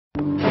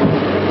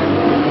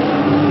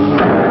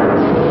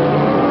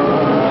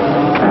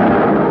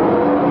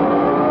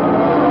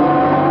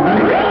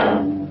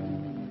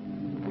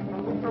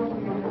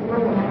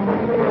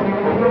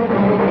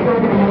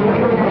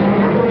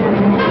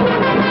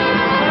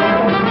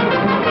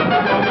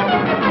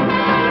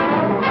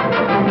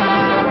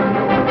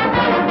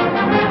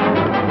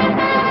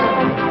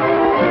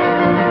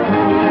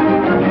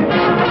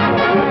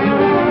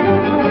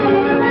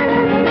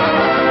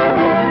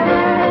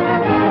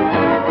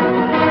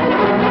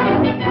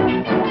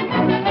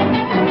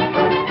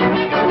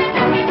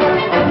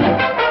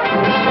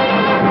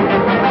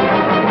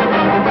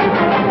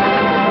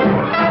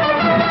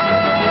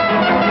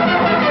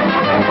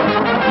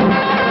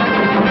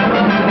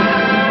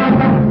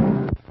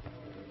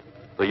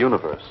the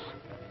universe.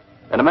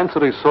 An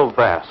immensity so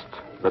vast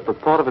that the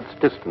thought of its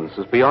distance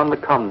is beyond the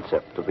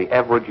concept of the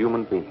average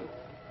human being.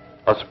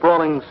 A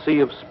sprawling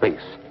sea of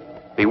space,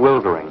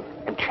 bewildering,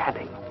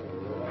 enchanting,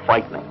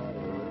 frightening.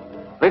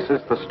 This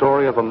is the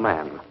story of a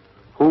man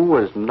who,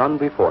 as none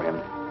before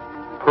him,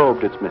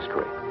 probed its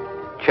mystery,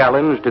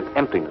 challenged its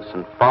emptiness,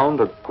 and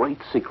found a great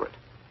secret.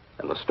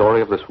 And the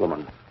story of this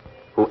woman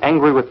who,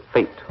 angry with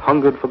fate,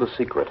 hungered for the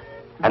secret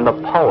and the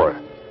power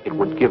it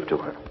would give to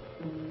her.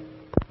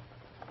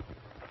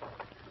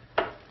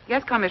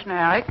 Yes, Commissioner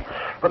Herrick?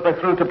 Put me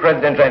through to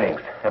President Jennings.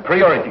 A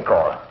priority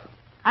call.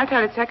 I'll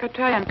tell its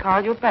secretary and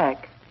call you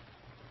back.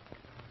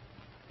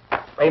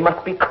 They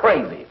must be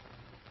crazy.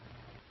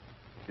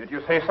 Did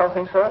you say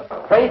something, sir?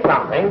 Say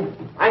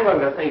something? I'm going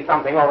to say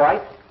something, all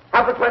right.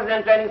 How could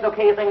President Jennings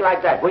okay a thing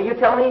like that? Will you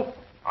tell me?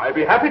 I'll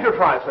be happy to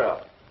try, sir.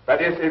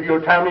 That is, if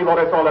you'll tell me what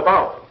it's all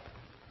about.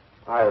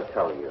 I'll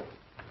tell you.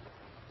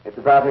 It's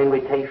about an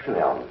invitation,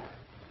 Ellen.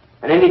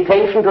 An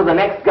invitation to the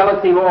next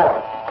galaxy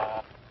war.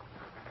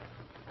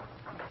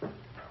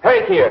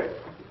 Herrick here.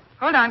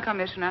 Hold on,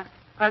 Commissioner.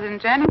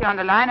 President Jennings will be on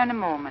the line in a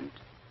moment.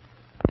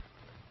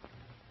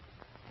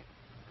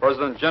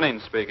 President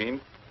Jennings speaking.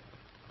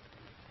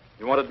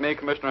 You wanted me,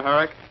 Commissioner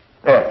Herrick?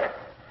 Yes.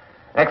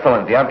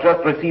 Excellent. I've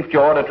just received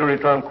your order to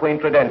return Queen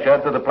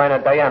Credentia to the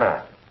planet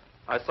Diana.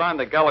 I signed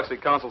the Galaxy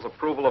Council's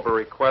approval of a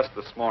request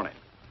this morning.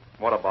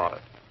 What about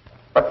it?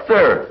 But,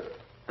 sir,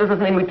 this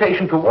is an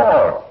invitation to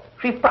war.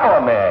 She's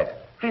power mad.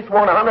 She's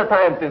sworn 100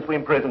 times since we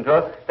imprisoned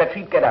her that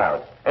she'd get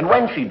out. And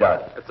when she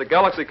does... It's the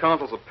Galaxy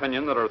Council's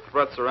opinion that her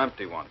threats are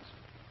empty ones.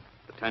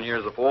 The 10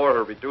 years of war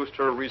have reduced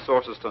her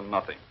resources to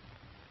nothing.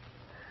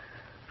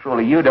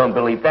 Surely you don't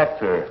believe that,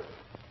 sir.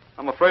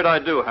 I'm afraid I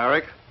do,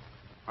 Herrick.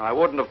 I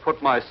wouldn't have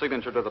put my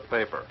signature to the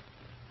paper.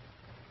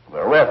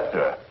 Very well,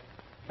 sir.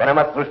 Then I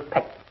must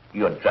respect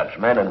your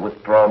judgment and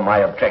withdraw my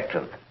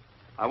objections.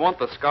 I want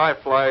the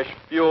Skyflash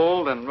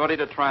fueled and ready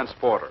to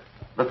transport her.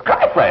 The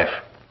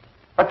Skyflash?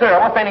 But, sir,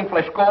 our Fanning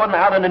Flash going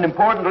out on an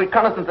important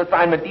reconnaissance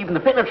assignment even to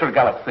finish her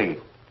galaxy.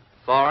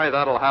 Sorry,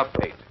 that'll have to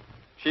wait.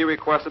 She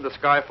requested the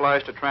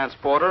Skyflash to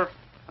transport her,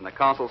 and the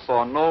Council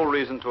saw no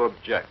reason to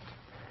object.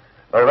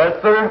 Very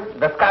well, sir.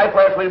 The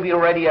Skyflash will be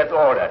ready as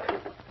ordered.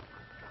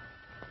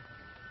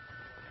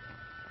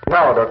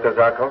 Now, Dr.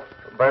 Zarkov,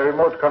 by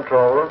remote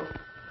control,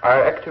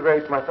 I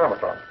activate my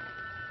thermotron.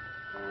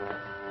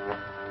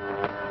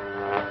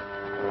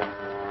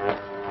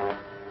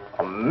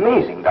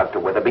 Amazing, Dr.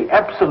 Weatherby.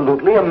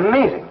 Absolutely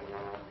amazing.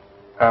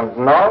 And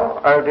now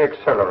I'll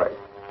deaccelerate.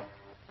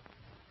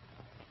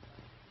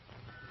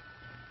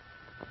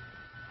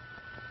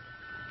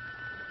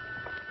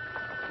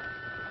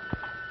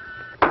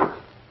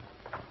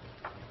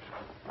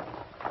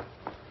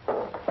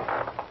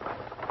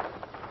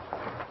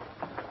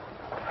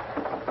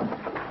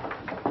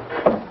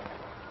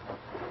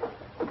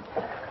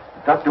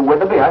 Dr.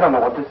 Weatherby, I don't know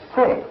what to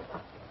say.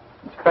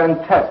 It's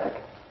fantastic.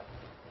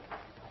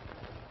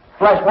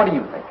 Flash, what do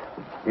you think?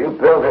 You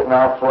build it and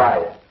I'll fly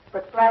it.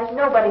 But, Flash,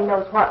 nobody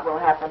knows what will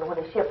happen when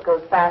a ship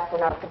goes fast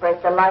enough to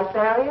break the light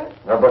barrier.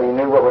 Nobody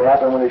knew what would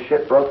happen when the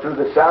ship broke through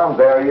the sound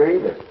barrier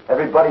either.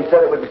 Everybody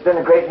said it would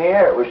disintegrate in the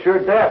air. It was sure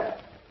death.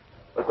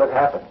 Look what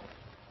happened.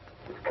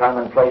 It's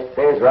commonplace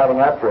today is riding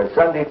out for a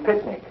Sunday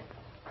picnic.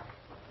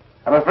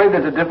 I'm afraid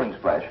there's a difference,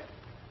 Flash.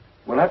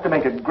 We'll have to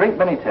make a great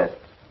many tests.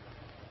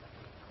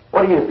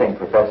 What do you think,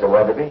 Professor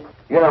Weatherby?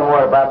 You know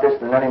more about this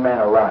than any man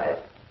alive.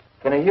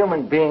 Can a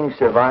human being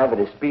survive at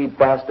a speed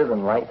faster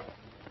than light?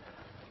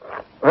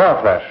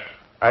 Well, Flash,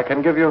 I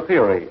can give you a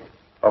theory.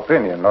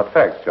 Opinion, not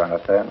facts, you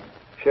understand?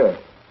 Sure.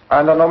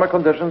 Under normal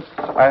conditions,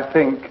 I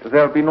think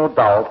there'll be no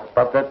doubt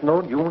but that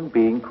no human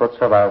being could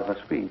survive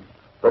the speed.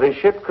 But a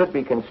ship could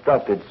be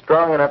constructed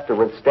strong enough to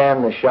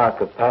withstand the shock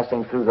of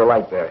passing through the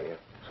light barrier.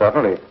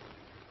 Certainly.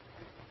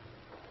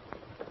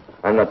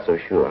 I'm not so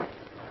sure.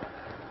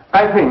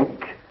 I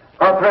think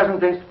our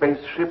present-day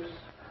spaceships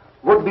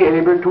would be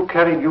able to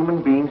carry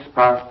human beings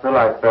past the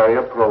light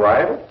barrier,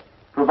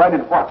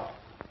 provided what?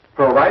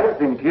 Provided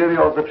the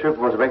interior of the ship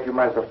was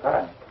vacuumized of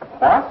time.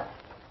 What?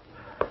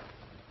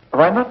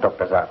 Why not,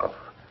 Dr. Zarkov?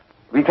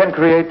 We can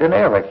create an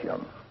air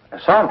vacuum, a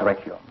sound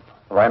vacuum.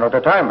 Why not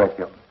a time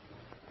vacuum?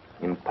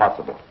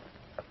 Impossible.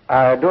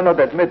 I do not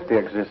admit the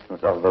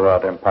existence of the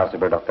word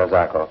impossible, Dr.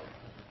 Zarkov,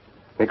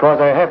 because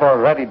I have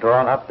already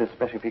drawn up the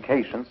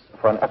specifications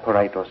for an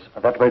apparatus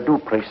that will do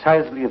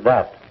precisely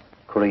that.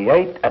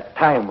 Create a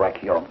time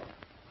vacuum.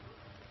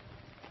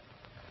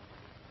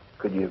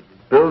 Could you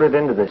build it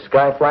into the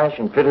Skyflash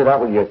and fit it out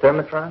with your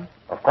thermotron?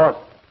 Of course.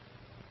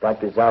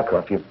 Dr.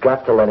 Zarkov, you've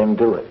got to let him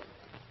do it.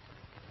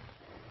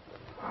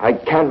 I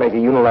can't make a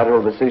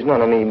unilateral decision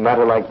on any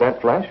matter like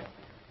that, Flash.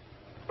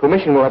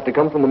 Permission will have to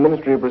come from the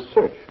Ministry of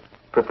Research.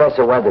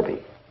 Professor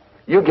Weatherby,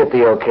 you get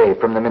the okay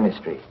from the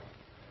Ministry.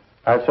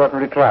 I'll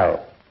certainly try.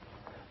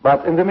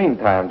 But in the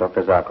meantime,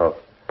 Dr. Zarkov,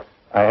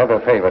 I have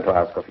a favor to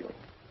ask of you.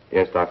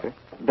 Yes, Doctor?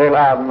 Dale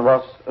Arden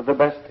was the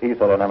best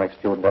ethodynamic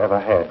student I ever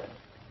had.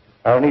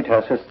 I'll need her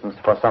assistance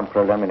for some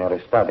preliminary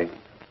study.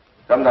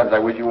 Sometimes I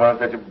wish you weren't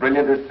such a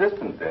brilliant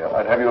assistant, Dale.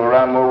 I'd have you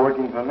around more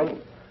working for me.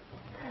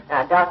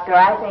 Now, Doctor,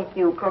 I think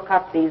you cook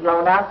up these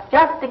loan-outs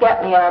just to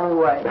get me out of the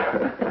way.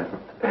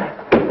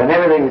 Then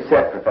everything is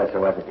set, Professor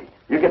Weatherby.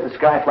 You get the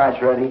Sky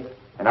Flash ready,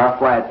 and I'll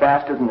fly it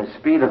faster than the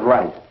speed of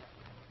light.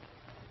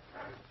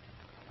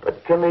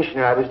 But,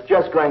 Commissioner, I was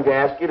just going to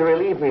ask you to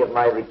relieve me of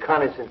my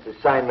reconnaissance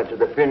assignment to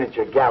the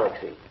Furniture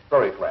Galaxy.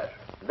 Sorry, Flash.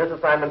 This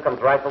assignment comes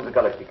right from the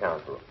Galaxy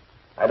Council.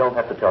 I don't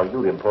have to tell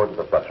you the importance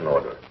of such an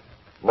order.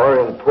 More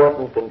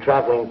important than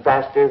traveling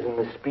faster than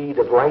the speed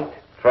of light?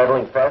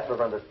 Traveling faster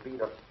than the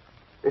speed of...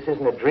 This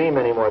isn't a dream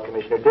anymore,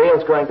 Commissioner.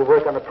 Dale's going to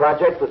work on the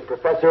project with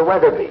Professor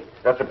Weatherby.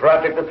 That's a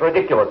project that's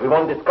ridiculous. We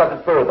won't discuss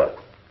it further.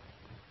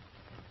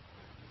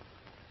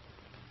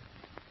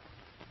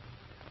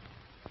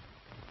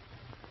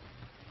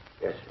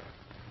 Yes, sir.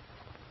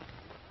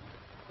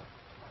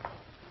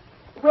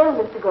 Well,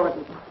 Mr.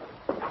 Gordon,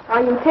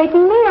 are you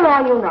taking me or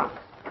are you not?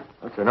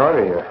 What's an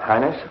order, Your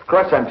Highness? Of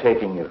course I'm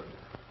taking you.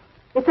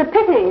 It's a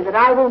pity that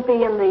I won't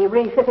be in the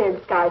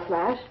refitted Sky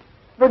Flash.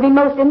 It would be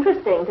most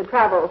interesting to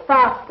travel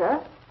faster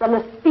than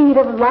the speed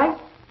of light.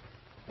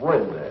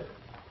 Wouldn't it?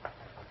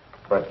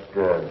 But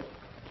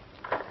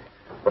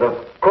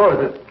of course,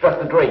 it's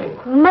just a dream.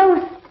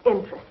 Most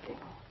interesting.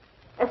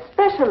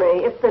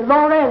 Especially if the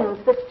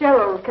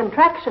Lorentz-Fitzgerald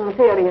contraction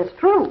theory is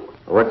true.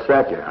 What's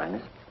that, Your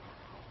Highness?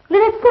 In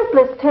its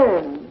simplest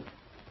terms,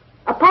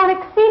 upon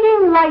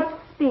exceeding light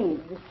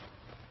speeds,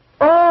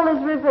 all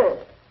is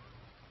reversed,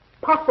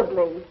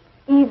 possibly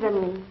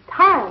even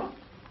time.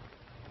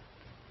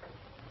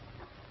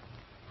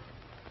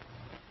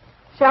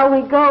 Shall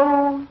we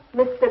go,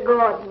 Mr.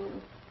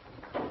 Gordon?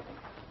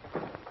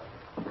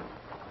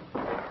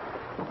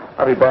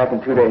 I'll be back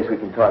in 2 days. We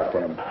can talk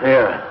then.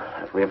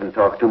 Yeah, if we haven't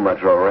talked too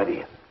much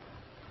already.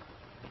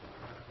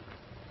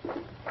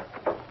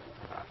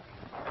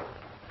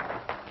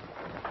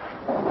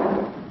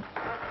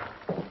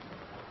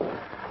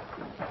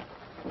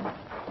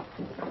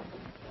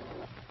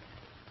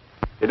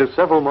 It is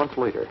several months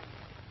later.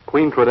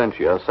 Queen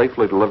Credentia,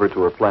 safely delivered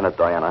to her planet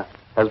Diana,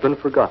 has been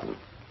forgotten,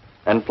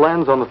 and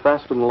plans on the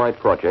Faster Than Light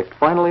project,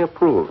 finally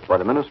approved by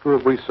the Minister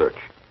of Research,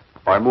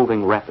 are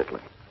moving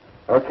rapidly.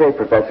 Okay,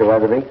 Professor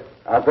Weatherby.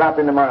 I'll drop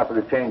in tomorrow for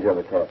the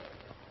changeover test.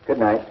 Good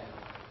night.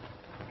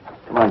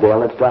 Come on, Dale.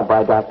 Let's drop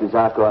by Dr.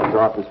 Zarkov's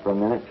office for a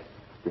minute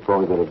before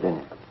we go to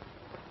dinner.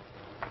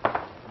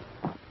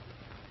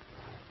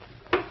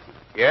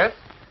 Yes?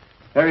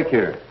 Eric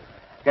here.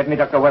 Get me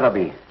Dr.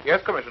 Weatherby.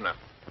 Yes, Commissioner.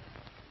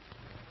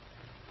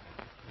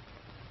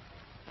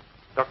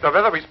 Dr.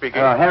 Weatherby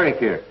speaking. Herrick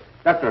here.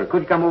 Doctor,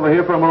 could you come over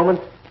here for a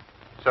moment?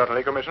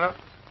 Certainly, Commissioner.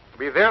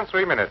 Be there in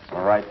 3 minutes.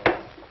 All right.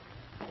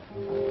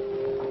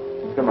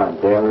 Come on,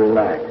 Dale.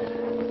 Relax.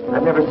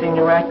 I've never seen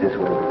you act this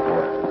way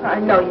before. I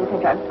know you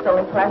think I'm still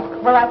impressed.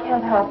 Well, I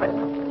can't help it.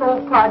 The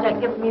whole project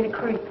gives me the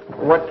creeps.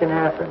 What can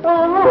happen?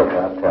 Oh, Look,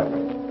 I'll tell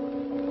you.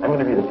 I'm going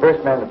to be the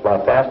first man to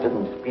fly faster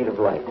than the speed of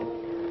light.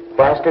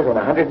 Faster than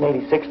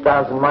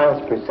 186,000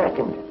 miles per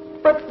second.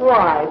 But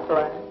why,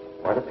 Flash?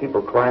 Why do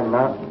people climb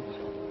mountains?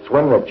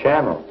 Swim the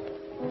channel?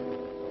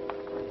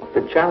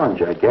 The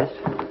challenge, I guess.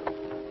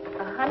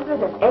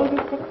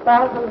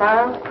 186,000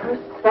 miles per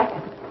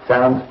second.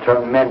 Sounds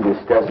tremendous,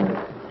 doesn't it?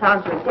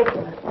 Sounds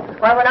ridiculous.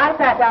 Why, when I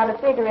sat down to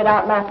figure it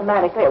out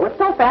mathematically, it was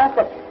so fast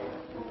that,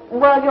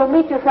 well, you'll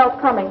meet yourself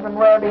coming from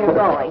wherever you're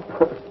going.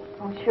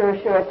 Oh, sure,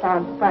 it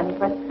sounds funny,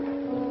 but,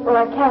 well,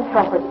 I can't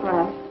help it,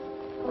 Flash.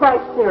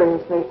 Quite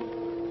seriously,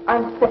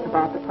 I'm sick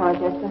about the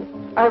project, and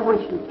I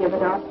wish you'd give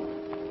it up.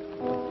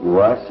 You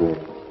are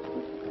serious.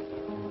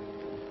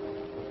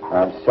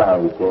 I'm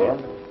sorry, Dale.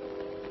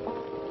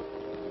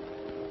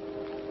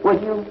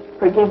 Would you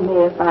forgive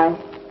me if I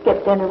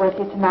skip dinner with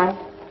you tonight?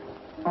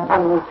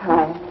 I'm really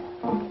tired.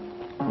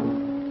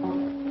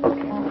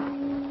 Okay.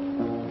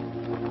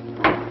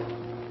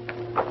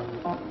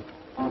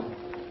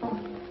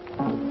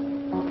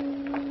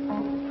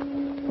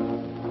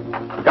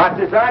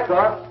 Dr.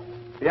 Zarkov.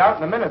 Be out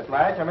in a minute,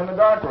 Flash. I'm in the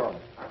dark room.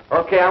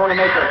 Okay, I want to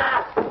make a...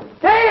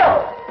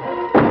 Dale!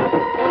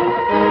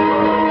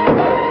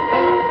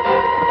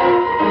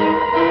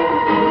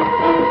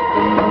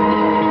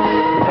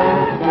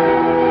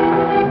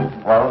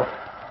 Well,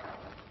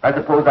 I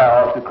suppose I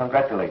ought to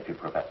congratulate you,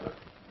 Professor.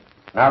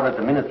 Now that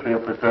the Ministry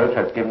of Research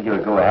has given you a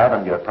go-ahead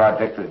on your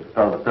project to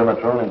install the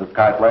thermotron in the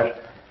Sky Flash,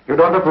 you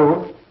don't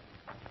approve?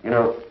 You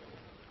know,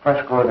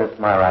 Flash Gordon is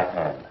my right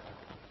hand.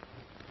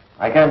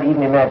 I can't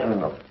even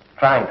imagine of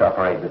trying to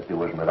operate this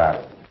division without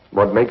it.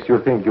 What makes you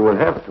think you will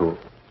have to?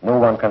 No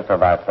one can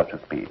survive such a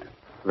speed.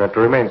 That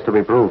remains to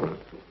be proven.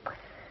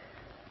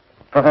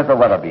 Professor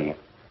Weatherby,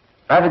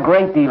 I have a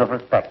great deal of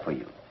respect for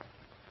you.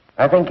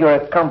 I think your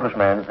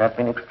accomplishments have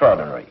been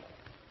extraordinary.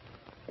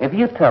 If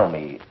you tell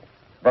me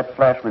that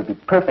Flash will be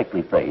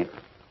perfectly safe,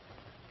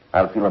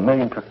 I'll feel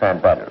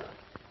 1,000,000% better.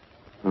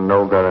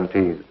 No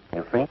guarantees.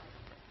 You see?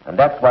 And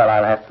that's why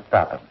I'll have to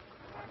stop him.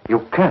 You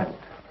can't.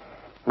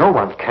 No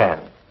one can.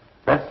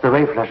 That's the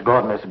way Flash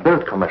Gordon is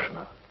built,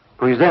 Commissioner.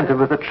 Presented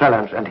with a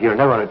challenge, and he'll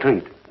never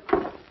retreat.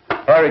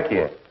 Eric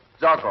here.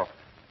 Zarkov,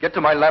 get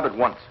to my lab at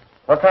once.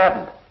 What's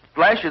happened?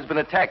 Flash has been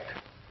attacked.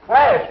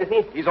 Flash, is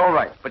he... He's all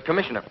right, but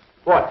Commissioner,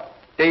 What?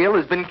 Dale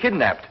has been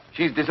kidnapped.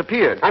 She's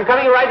disappeared. I'm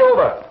coming right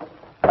over.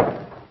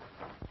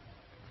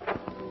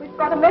 We've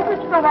got a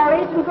message from our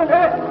agent on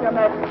Earth, Your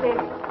Majesty.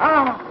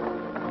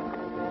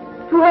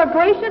 To Her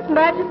Gracious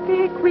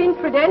Majesty, Queen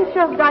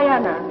Credentia of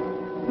Diana.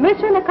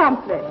 Mission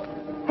accomplished.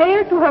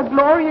 Hail to Her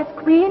Glorious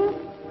Queen,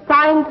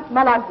 signed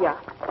Malaysia.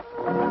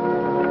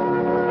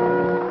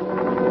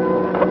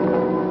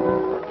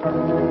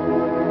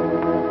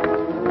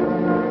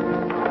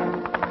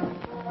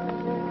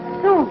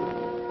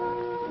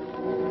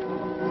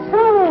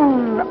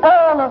 Soon,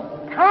 all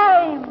of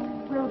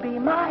time will be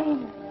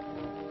mine.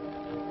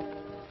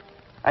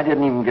 I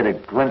didn't even get a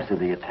glimpse of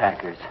the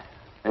attackers.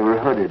 They were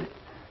hooded.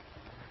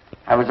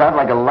 I was out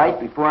like a light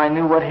before I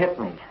knew what hit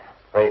me.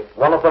 Wait,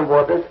 one of them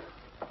bought this?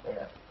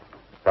 Yeah.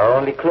 It's our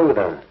only clue,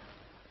 then.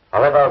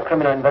 I'll have our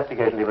criminal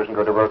investigation division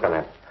go to work on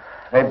it.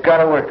 They've got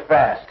to work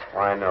fast. Oh,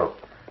 I know.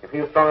 You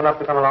feel strong enough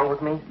to come along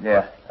with me?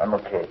 Yeah, I'm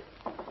okay.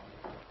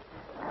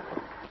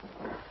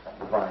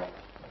 Fine.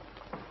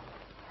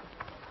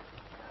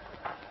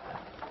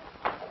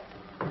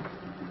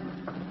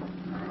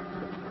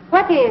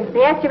 What is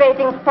the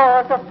activating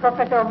force of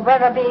Professor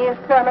Weatherby's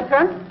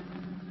thermotron?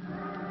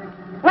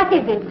 What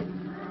is it?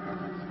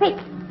 Speak.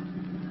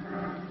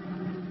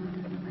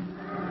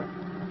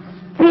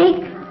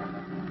 Speak.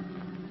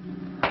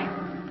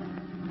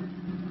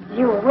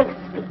 You will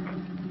speak.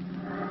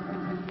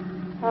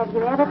 Have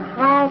you ever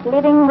tried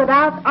living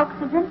without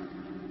oxygen?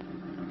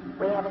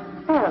 We have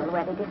a cell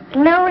where it is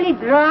slowly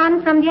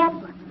drawn from the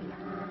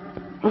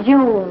atmosphere. You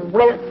will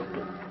speak.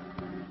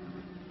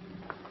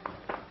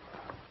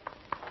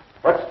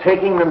 What's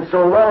taking them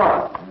so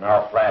long?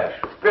 No, Flash.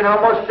 It's been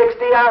almost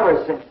 60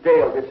 hours since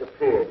Dale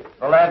disappeared.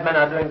 The lab men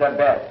are doing their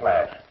best,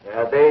 Flash.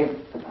 Yeah, they...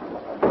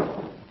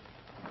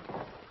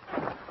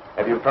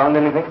 Have you found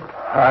anything?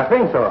 I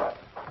think so.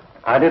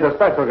 I did a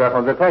spectrograph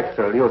on the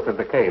textile used at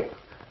the Cape.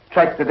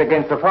 Checked it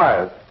against the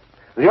fires.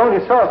 The only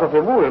source of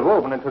the wool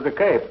woven into the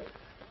Cape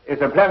is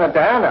the planet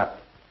Diana.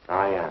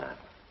 Diana.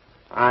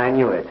 I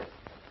knew it.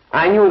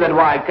 I knew that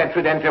Wildcat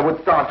Credentia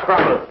would start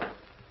trouble.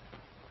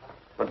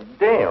 But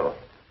Dale...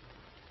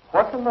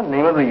 What in the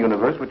name of the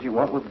universe would you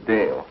want with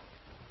Dale?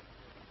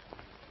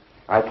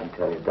 I can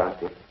tell you,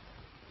 Doctor.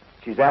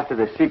 She's after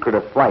the secret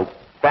of flight,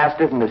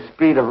 faster than the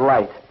speed of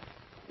light.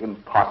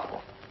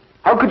 Impossible.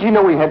 How could you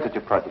know we had such a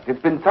project? It's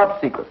been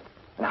top secret.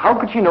 And how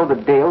could she know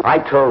that Dale... I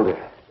told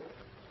her.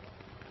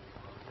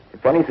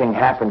 If anything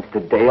happens to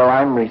Dale,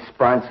 I'm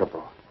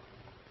responsible.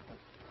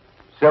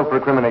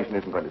 Self-recrimination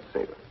isn't going to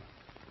save her.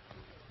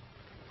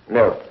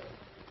 No.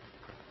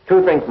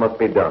 Two things must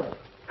be done.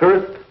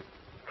 First,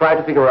 try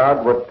to figure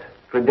out what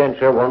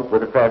Credentia wants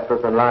with the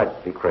faster-than-light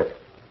secret,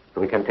 so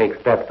we can take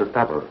steps to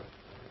stop her.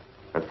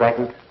 And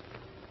second,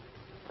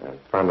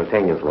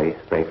 simultaneously,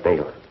 save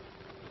Dale.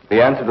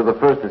 The answer to the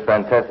first is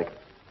fantastic.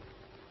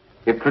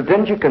 If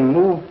Credentia can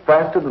move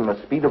faster than the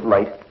speed of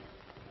light,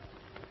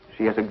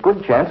 she has a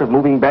good chance of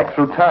moving back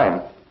through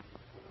time.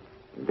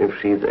 And if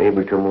she's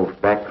able to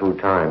move back through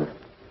time,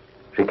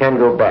 she can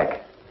go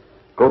back.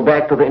 Go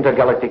back to the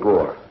intergalactic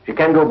war. She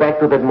can go back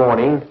to that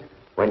morning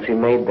when she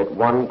made that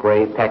one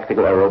grave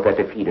tactical error that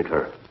defeated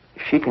her.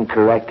 She can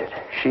correct it.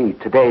 She,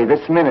 today,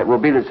 this minute, will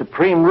be the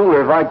supreme ruler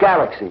of our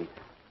galaxy.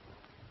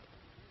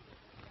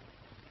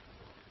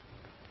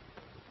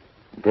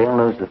 Dale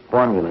knows the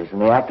formulas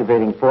and the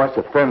activating force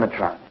of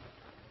thermotron.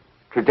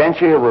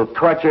 Credentia will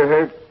torture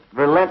her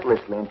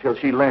relentlessly until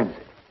she learns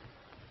it.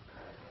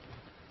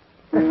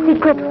 The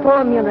secret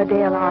formula,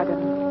 Dale Arden.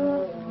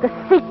 The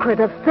secret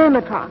of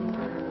thermotron.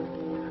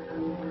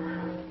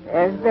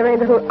 There's very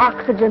little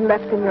oxygen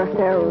left in your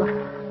cell.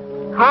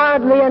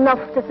 Hardly enough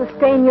to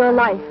sustain your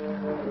life.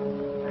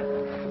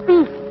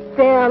 Speak,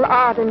 Dale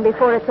Arden,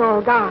 before it's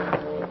all gone.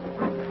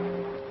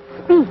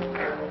 Speak,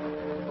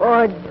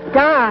 or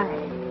die.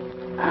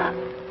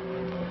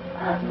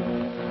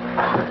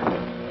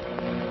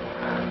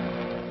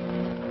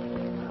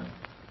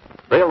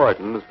 Dale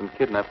Arden has been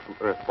kidnapped from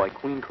Earth by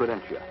Queen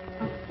Credentia,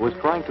 who is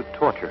trying to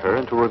torture her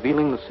into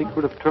revealing the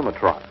secret of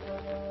thermotron,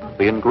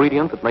 the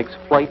ingredient that makes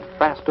flight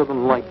faster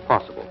than light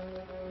possible.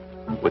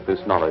 With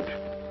this knowledge,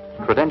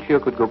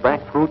 Credentia could go back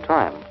through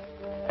time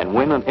and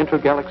win an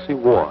intergalaxy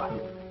war,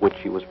 which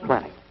she was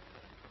planning.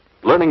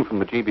 Learning from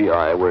the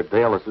GBI where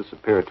Dale has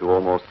disappeared to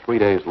almost 3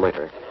 days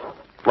later,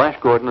 Flash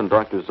Gordon and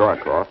Dr.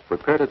 Zarkov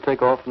prepare to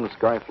take off from the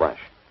Sky Flash,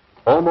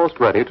 almost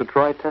ready to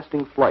try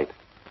testing flight.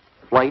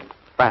 Flight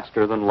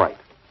faster than light.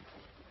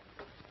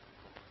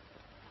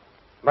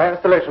 My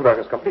installation work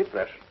is complete,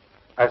 Flash.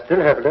 I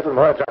still have a little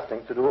more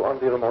adjusting to do on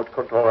the remote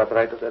control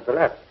apparatus at the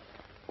lab.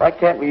 Why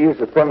can't we use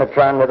the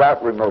thermotron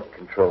without remote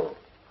control?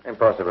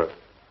 Impossible.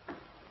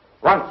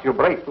 Once you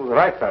break through the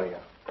right barrier,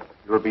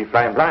 you will be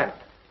flying blind.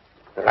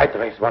 The light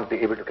rays won't be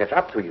able to catch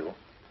up to you.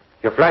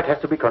 Your flight has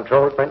to be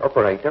controlled by an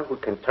operator who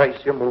can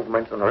trace your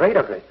movements on a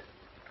radar grid.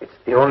 It's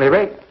the only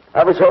way.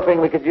 I was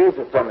hoping we could use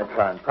the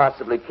thermotron,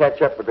 possibly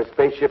catch up with the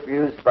spaceship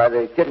used by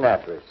the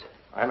kidnappers.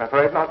 I'm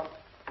afraid not.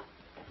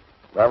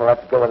 Well, we'll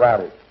have to go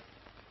without it.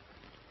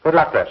 Good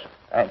luck, Flash.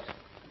 Thanks.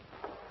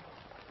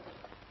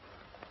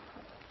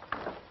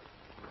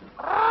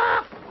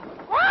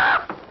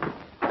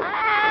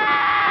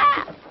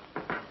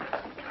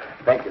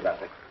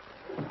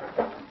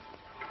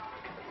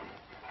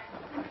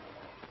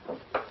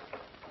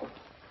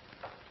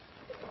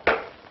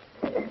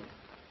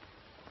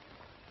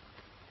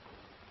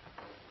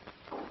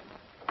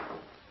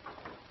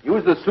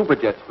 Use the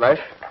superjets,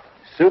 Flash.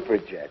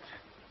 Superjets.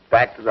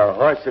 Back to the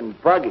horse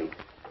and buggy.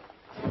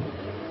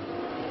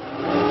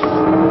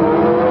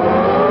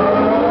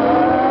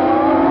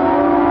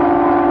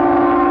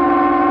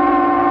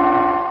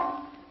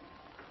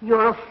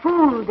 You're a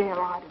fool, dear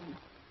Arden.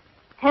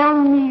 Tell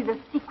me the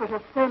secret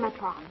of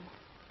Thermatron,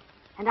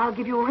 and I'll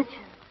give you riches,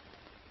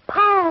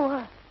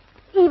 power,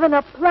 even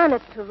a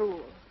planet to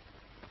rule.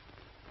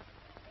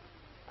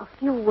 A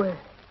few words,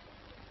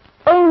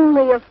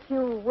 only a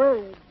few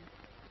words,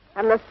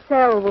 and the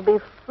cell will be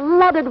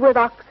flooded with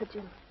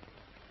oxygen.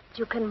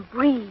 You can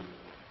breathe.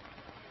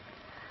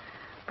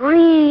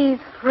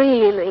 Breathe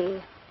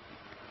freely,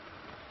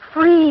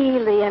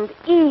 freely and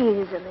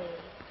easily.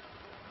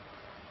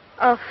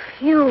 A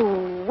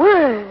few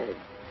words.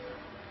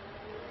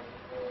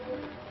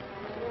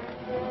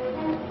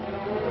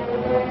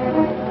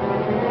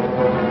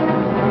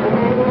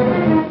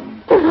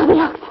 Turn on the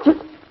oxygen.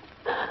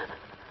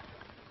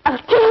 I'll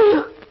kill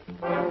you.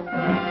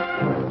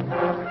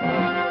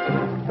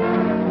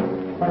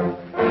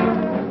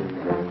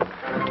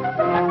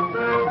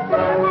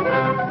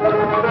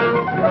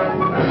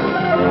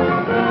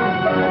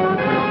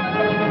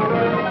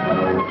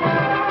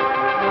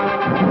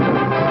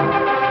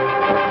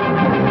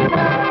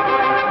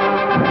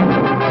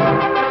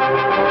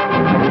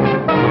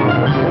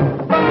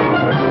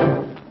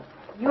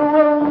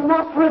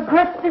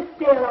 Regret this,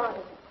 dear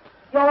Arden.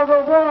 Your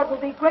reward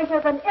will be greater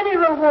than any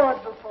reward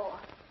before.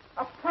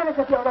 A planet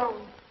of your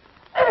own.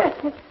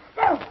 Earth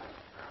itself.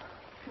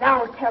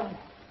 Now tell me.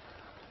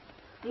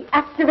 The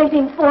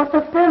activating force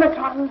of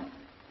Thermatron.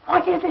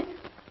 What is it?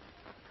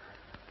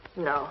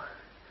 No.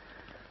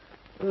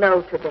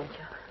 No,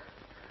 Credentia.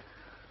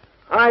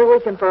 I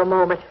weakened for a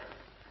moment.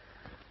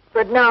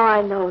 But now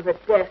I know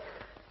that death,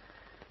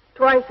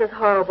 twice as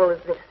horrible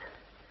as this,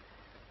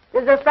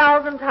 is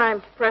 1,000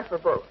 times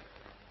preferable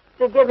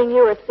to giving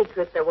you a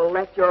secret that will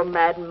let your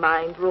mad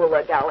mind rule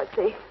a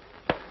galaxy.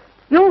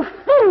 You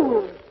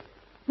fool!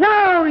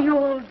 Now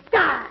you'll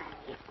die!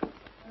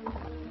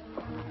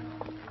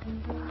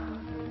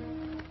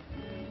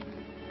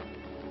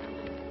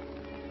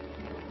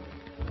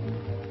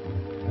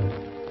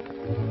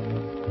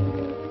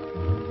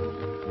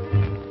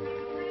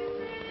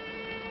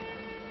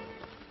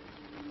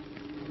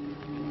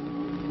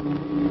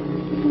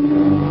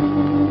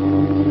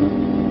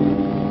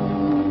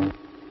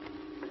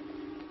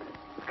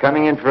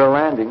 Coming in for a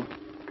landing.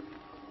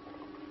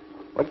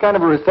 What kind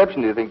of a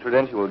reception do you think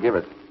Credentia will give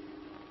us?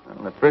 Well,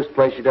 in the first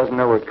place, she doesn't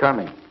know we're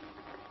coming.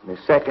 In the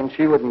second,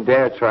 she wouldn't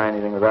dare try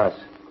anything with us.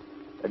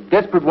 A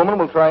desperate woman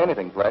will try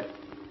anything, Flash.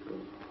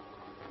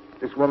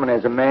 This woman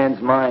has a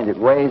man's mind. It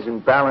weighs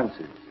and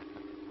balances.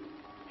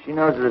 She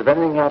knows that if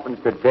anything happens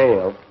to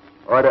Dale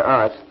or to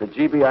us, the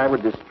GBI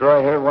would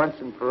destroy her once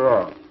and for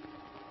all.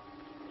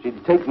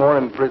 She'd take more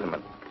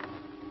imprisonment.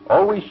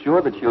 Always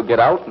sure that she'll get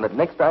out and that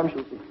next time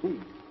she'll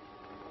succeed.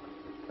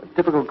 A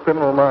typical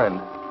criminal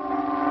mind.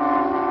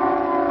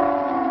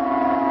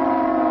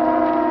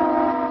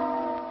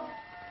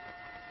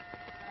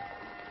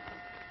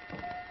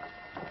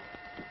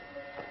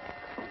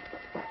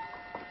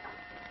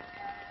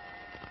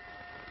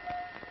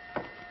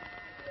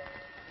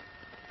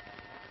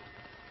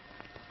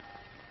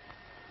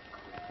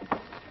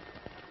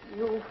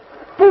 You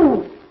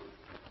fool!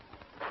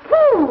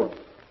 Fool!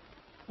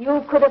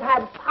 You could have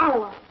had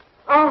power.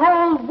 A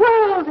whole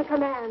world to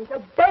command, to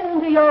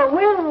bend to your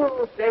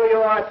will. Stay where you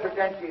are,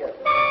 Credentia.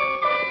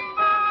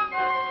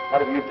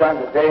 What have you done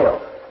to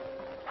Dale?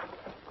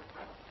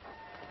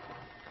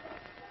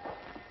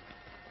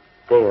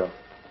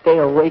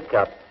 Dale, wake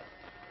up.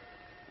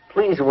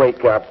 Please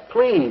wake up,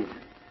 please.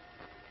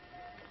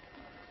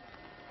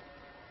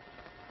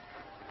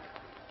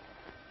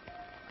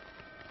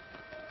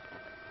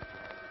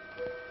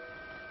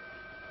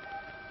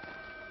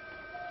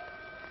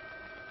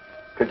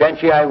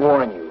 Credentia, I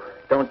warn you.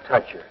 Don't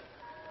touch her.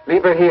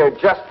 Leave her here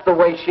just the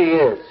way she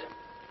is.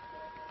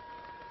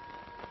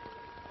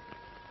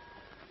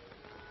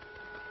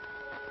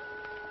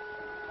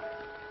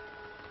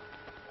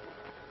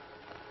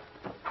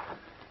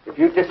 If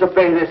you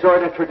disobey this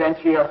order,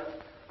 Credentia,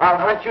 I'll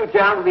hunt you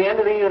down to the end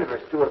of the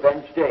universe to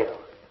avenge Dale.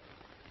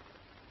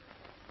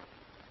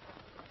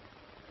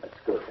 Let's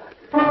go, Doctor.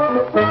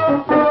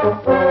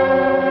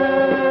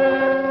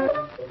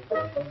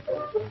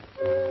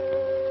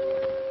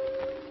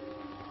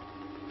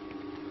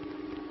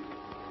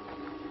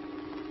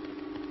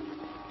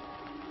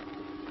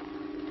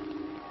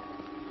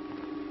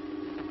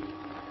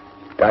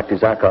 Dr.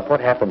 Zarkov, what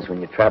happens when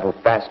you travel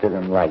faster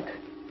than light?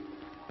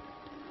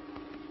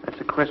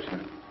 That's a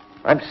question.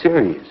 I'm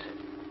serious.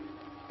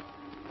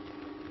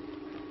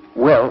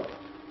 Well,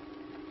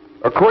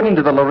 according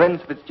to the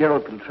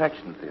Lorentz-Fitzgerald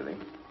contraction theory,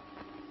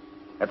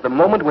 at the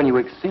moment when you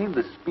exceed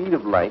the speed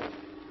of light,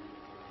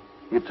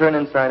 you turn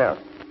inside out.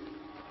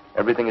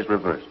 Everything is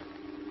reversed.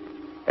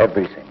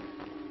 Everything.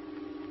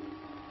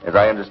 As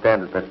I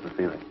understand it, that's the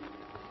theory.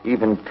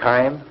 Even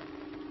time?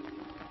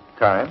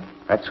 Time?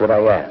 That's what I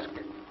asked.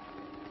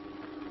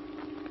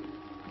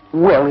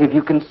 Well, if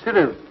you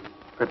consider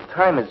that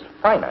time is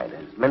finite,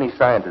 as many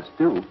scientists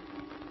do,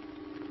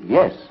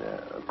 yes,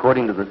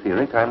 according to the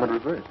theory, time would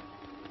reverse.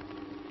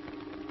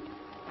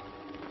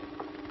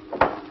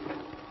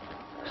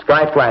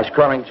 Skyflash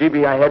calling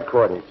GBI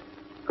headquarters.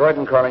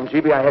 Gordon calling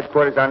GBI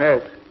headquarters on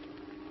Earth.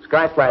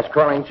 Skyflash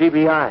calling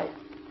GBI.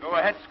 Go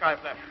ahead,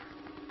 Skyflash.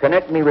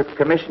 Connect me with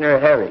Commissioner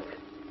Herrick.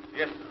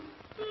 Yes,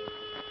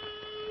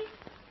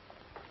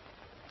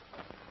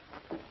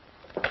 sir.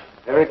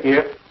 Eric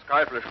here.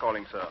 Skyflash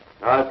calling, sir.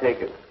 I'll take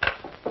it.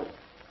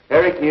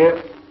 Herrick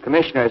here.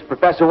 Commissioner, has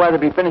Professor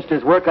Weatherby finished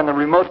his work on the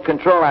remote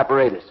control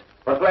apparatus?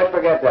 But let's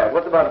forget that.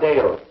 What about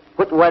Dale?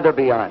 Put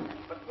Weatherby on.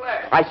 But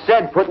Flash. I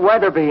said put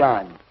Weatherby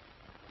on.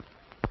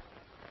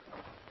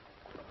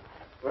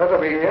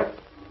 Weatherby here.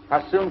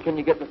 How soon can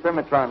you get the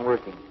thermotron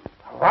working?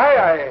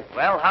 Why,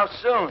 Well, how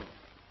soon?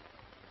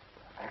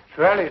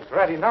 Actually, it's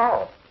ready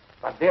now.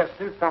 But there's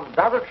still some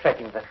double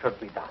checking that should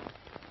be done.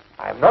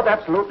 I'm not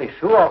absolutely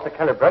sure of the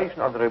calibration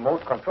on the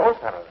remote control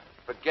panel.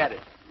 Forget it.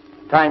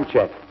 Time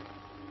check.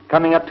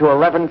 Coming up to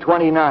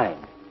 11:29.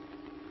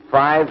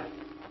 5,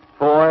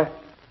 4,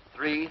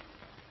 3,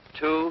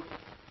 2,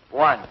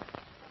 1.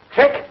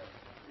 Check.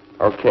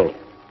 Okay.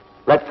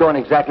 Let's go in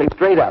exactly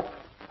straight up.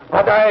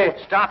 But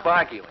Stop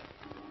arguing.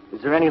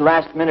 Is there any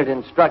last-minute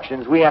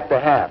instructions we have to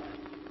have?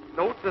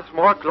 Note the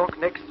small clock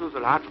next to the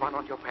large one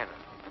on your panel.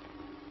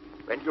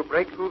 When you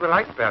break through the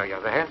light barrier,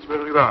 the hands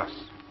will reverse.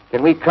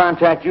 Can we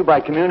contact you by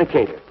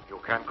communicator? You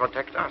can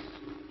contact us,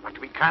 but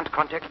we can't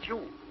contact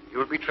you.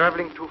 You'll be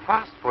traveling too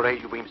fast for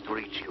radio beams to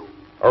reach you.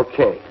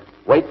 Okay.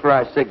 Wait for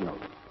our signal.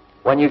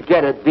 When you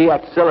get it,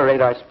 deaccelerate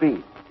our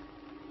speed.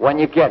 When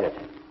you get it.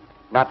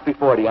 Not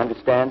before, do you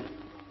understand?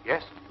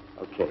 Yes?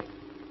 Okay.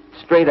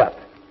 Straight up.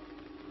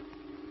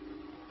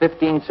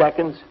 15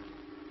 seconds.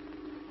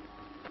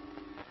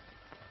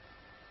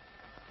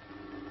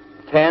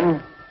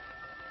 10.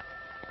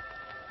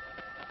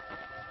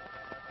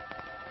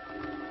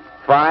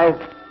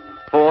 5,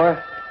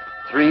 4,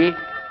 3,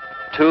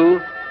 2,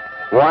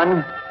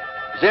 1,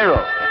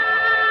 0.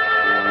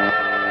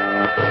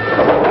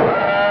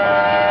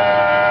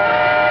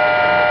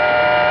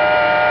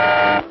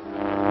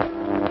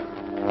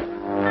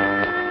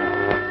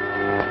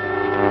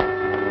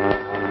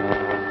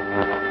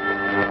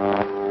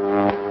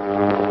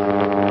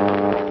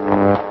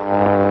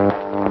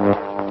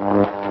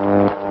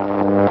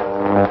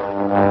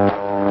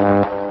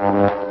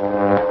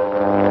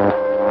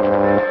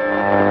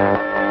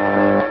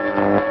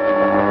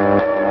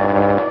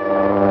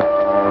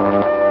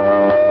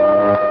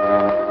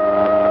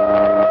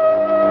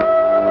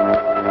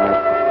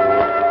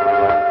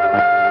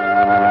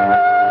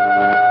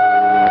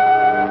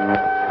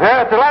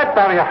 The light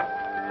barrier.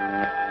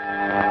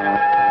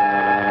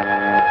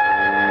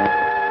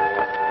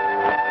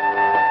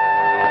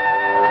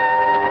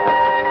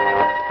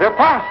 They're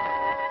past.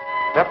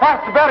 They're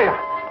past the barrier.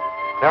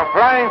 They're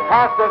flying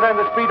faster than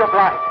the speed of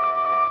light.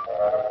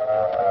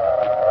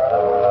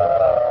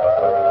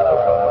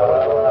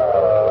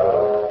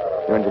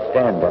 You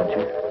understand, don't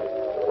you?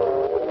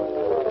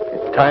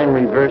 If time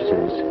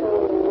reverses,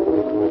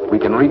 We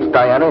can reach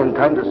Diana in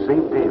time to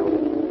save Dale.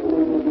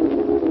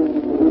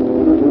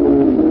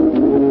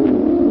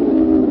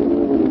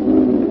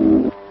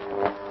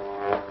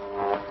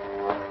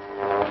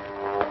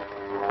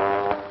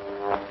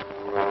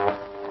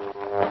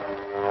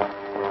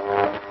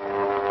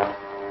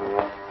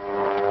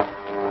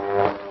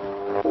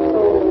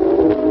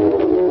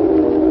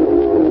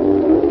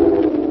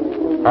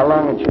 how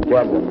long had you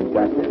dead when we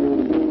got there?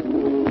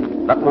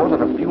 Not more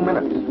than a few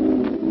minutes.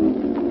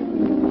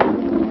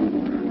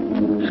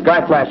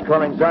 Skyflash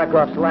calling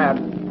Zarkov's lab.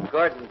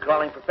 Gordon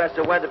calling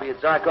Professor Weatherby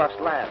at Zarkov's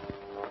lab.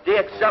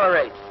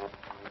 Deaccelerate.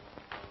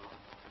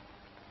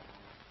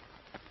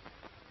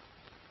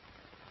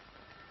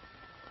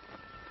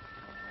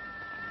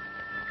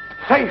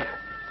 Safe.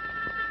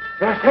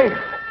 They're safe.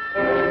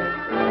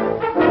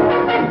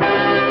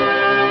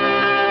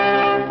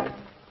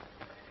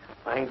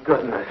 Thank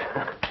goodness.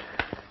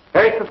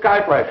 Here's the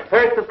Skyflash.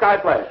 Here's the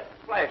Skyflash.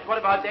 Flash, what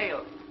about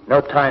Dale?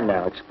 No time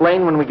now.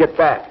 Explain when we get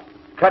back.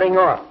 Cutting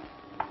off.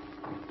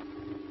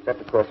 Set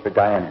the course for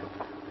Diana.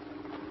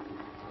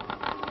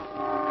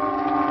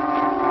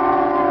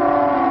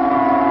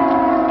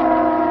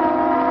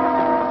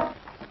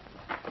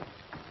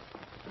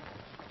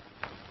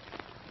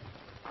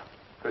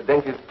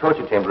 Credentia's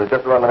torture chamber is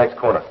just around the next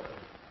corner.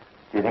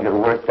 Do you think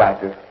it'll work,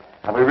 Doctor?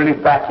 Are we really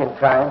back in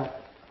time?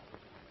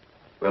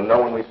 We'll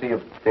know when we see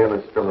if Dale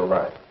is still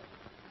alive.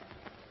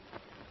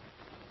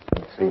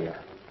 Let's see her.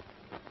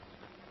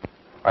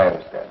 I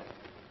understand.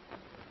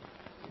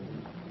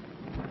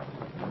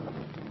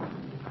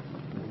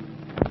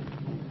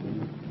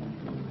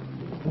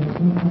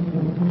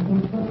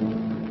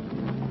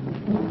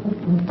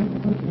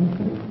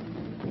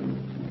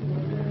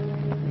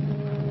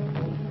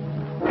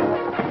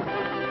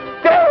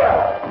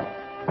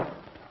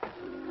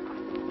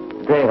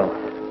 Dale.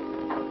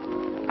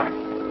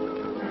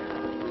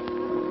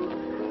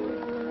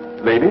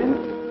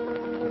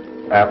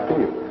 Ladies, after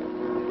you.